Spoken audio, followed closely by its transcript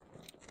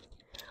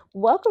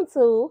Welcome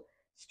to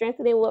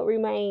Strengthening What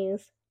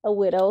Remains, a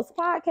Widow's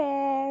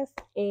podcast.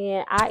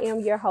 And I am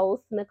your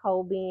host,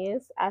 Nicole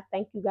Benz. I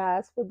thank you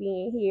guys for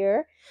being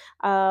here,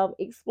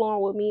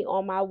 exploring with me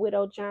on my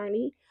widow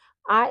journey.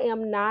 I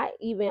am not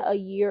even a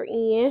year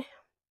in,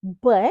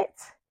 but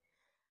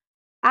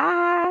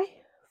I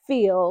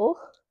feel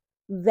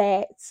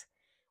that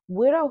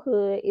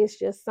widowhood is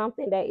just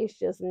something that is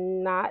just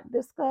not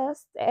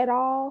discussed at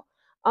all.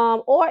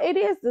 Or it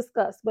is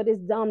discussed, but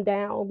it's dumbed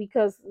down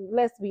because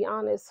let's be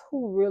honest,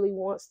 who really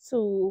wants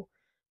to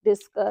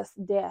discuss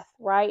death,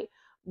 right?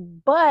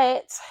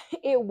 But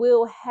it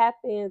will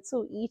happen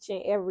to each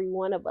and every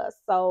one of us.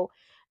 So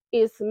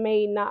it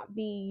may not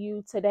be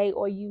you today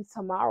or you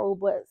tomorrow,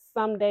 but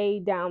someday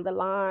down the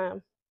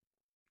line,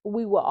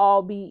 we will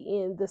all be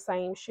in the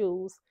same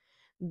shoes.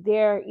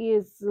 There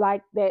is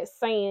like that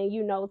saying,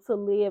 to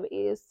live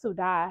is to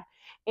die.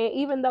 And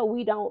even though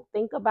we don't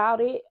think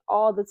about it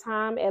all the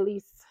time, at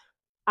least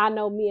I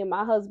know me and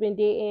my husband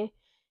didn't,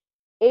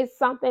 it's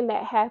something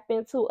that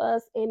happened to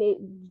us and it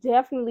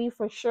definitely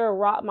for sure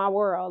rocked my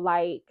world.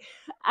 Like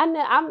I'm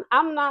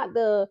not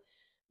the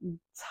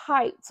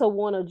type to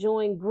want to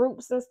join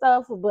groups and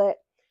stuff, but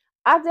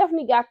I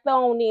definitely got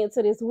thrown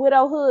into this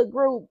widowhood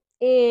group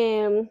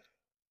and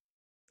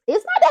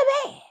it's not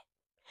that bad.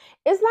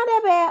 It's not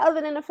that bad,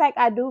 other than the fact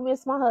I do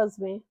miss my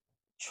husband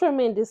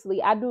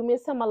tremendously. I do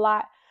miss him a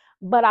lot,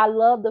 but I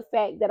love the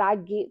fact that I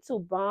get to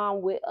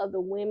bond with other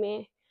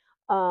women,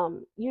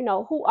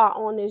 who are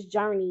on this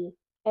journey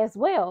as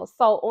well.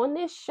 So on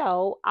this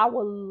show, I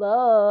would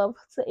love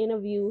to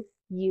interview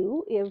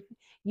you if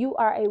you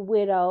are a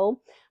widow.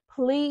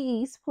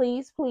 Please,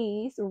 please,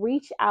 please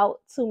reach out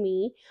to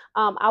me.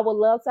 I would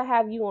love to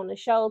have you on the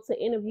show to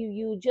interview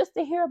you just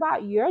to hear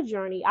about your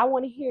journey. I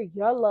want to hear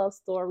your love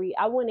story.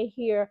 I want to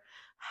hear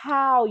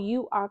how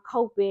you are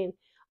coping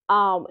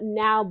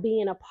now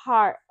being a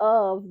part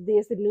of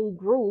this new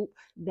group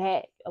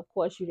that of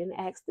course you didn't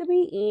ask to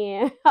be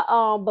in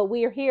but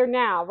we're here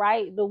now,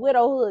 right? The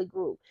widowhood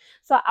group.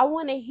 So I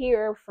want to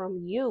hear from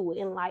you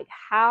and like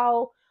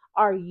how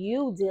are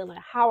you dealing,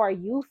 how are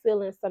you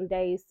feeling some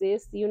days,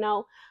 sis?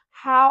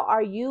 How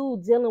are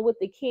you dealing with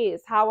the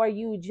kids? How are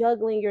you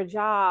juggling your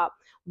job?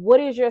 What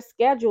is your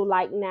schedule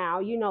like now?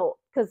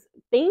 Because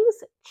things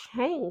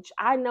change.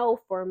 I know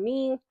for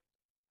me,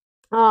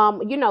 me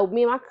and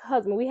my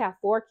husband, we have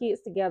 4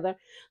 kids together.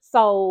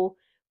 So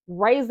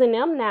raising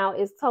them now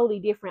is totally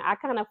different. I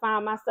kind of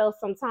find myself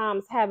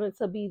sometimes having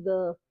to be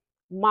the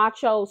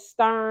macho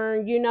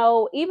stern,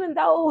 even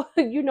though,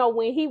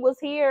 when he was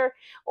here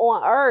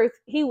on earth,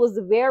 he was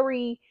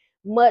very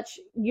much,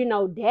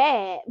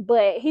 dad,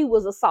 but he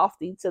was a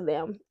softie to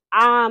them.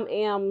 I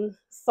am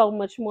so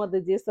much more the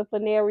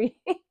disciplinary,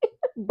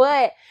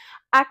 but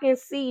I can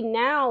see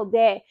now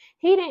that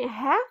he didn't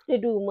have to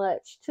do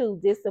much to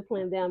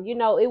discipline them.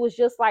 It was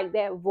just like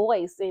that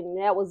voice, and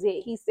that was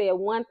it. He said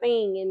one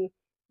thing, and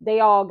they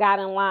all got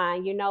in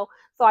line.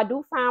 So I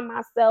do find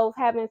myself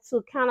having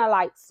to kind of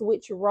like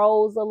switch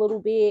roles a little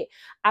bit.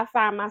 I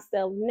find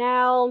myself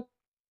now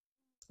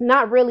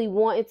not really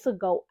wanting to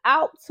go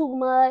out too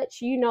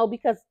much,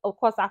 because of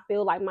course I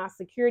feel like my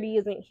security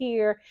isn't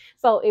here.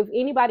 So if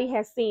anybody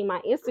has seen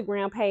my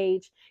Instagram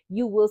page,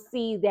 you will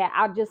see that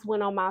I just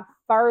went on my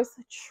first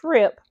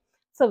trip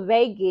to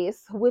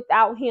Vegas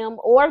without him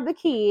or the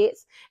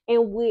kids,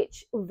 in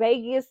which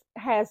Vegas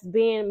has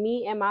been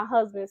me and my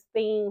husband's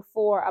thing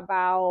for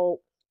about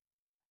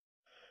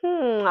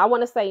I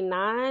want to say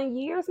 9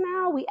 years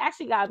now. We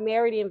actually got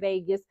married in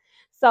Vegas.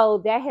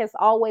 So that has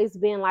always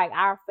been like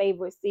our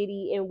favorite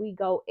city, and we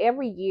go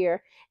every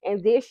year.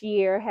 And this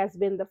year has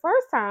been the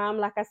first time,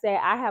 like I said,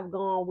 I have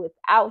gone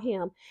without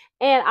him.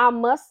 And I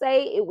must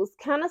say, it was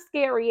kind of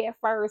scary at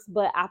first,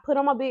 but I put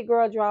on my big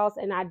girl draws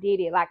and I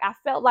did it. Like, I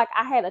felt like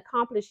I had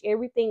accomplished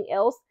everything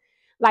else,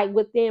 like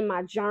within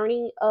my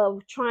journey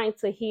of trying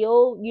to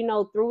heal,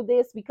 through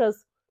this,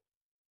 because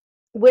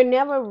we're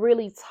never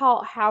really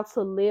taught how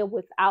to live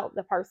without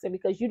the person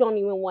because you don't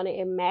even want to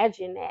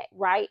imagine that,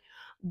 right?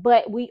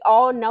 But we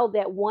all know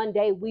that one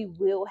day we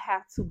will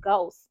have to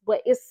go.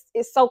 But it's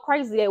so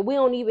crazy that we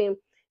don't even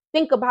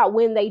think about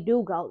when they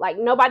do go. Like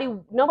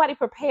nobody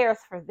prepares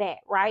for that,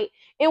 right?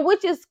 And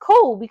which is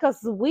cool because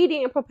we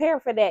didn't prepare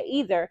for that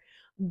either.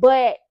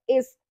 But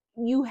it's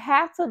you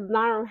have to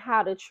learn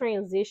how to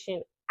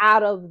transition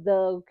out of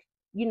the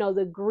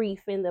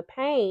grief and the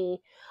pain.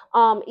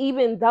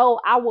 Even though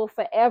I will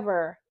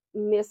forever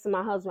miss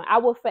my husband, I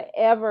will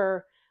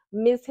forever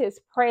miss his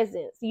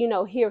presence,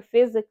 here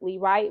physically,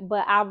 right?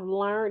 But I've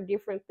learned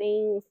different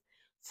things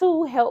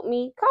to help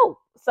me cope.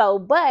 So,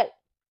 but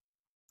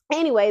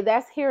anyway,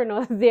 that's here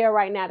nor there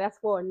right now. That's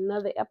for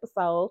another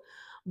episode.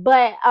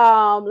 But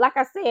like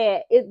I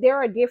said, there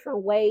are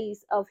different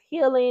ways of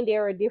healing.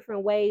 There are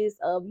different ways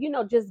of,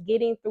 just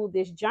getting through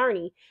this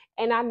journey.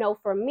 And I know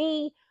for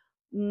me,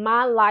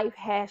 my life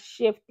has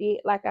shifted,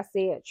 like I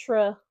said,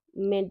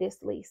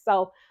 tremendously.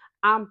 So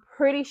I'm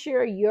pretty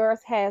sure yours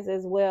has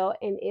as well.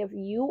 And if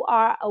you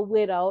are a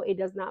widow, it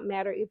does not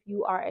matter if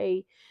you are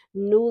a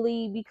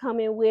newly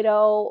becoming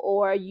widow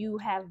or you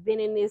have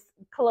been in this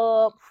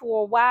club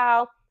for a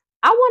while,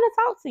 I want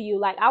to talk to you.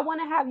 Like, I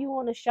want to have you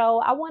on the show.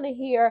 I want to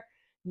hear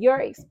your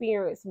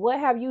experience. What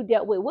have you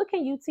dealt with? What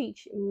can you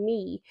teach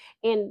me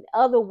and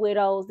other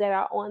widows that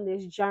are on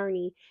this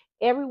journey?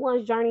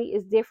 Everyone's journey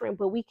is different,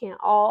 but we can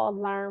all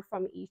learn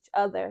from each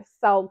other.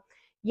 So,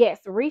 yes,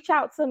 reach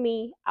out to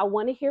me. I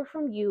want to hear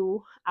from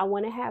you. I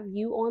want to have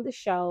you on the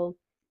show.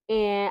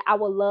 And I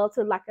would love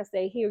to, like I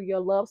say, hear your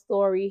love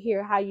story,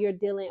 hear how you're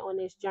dealing on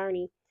this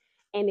journey.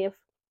 And if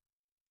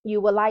you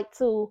would like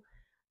to,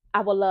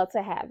 I would love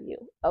to have you.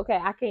 Okay,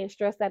 I can't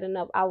stress that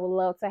enough. I would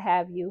love to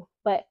have you.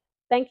 But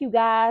thank you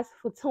guys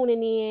for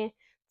tuning in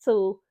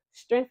to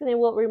Strengthening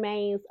What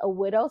Remains, a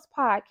Widow's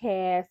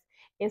podcast.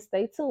 And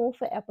stay tuned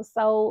for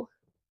episode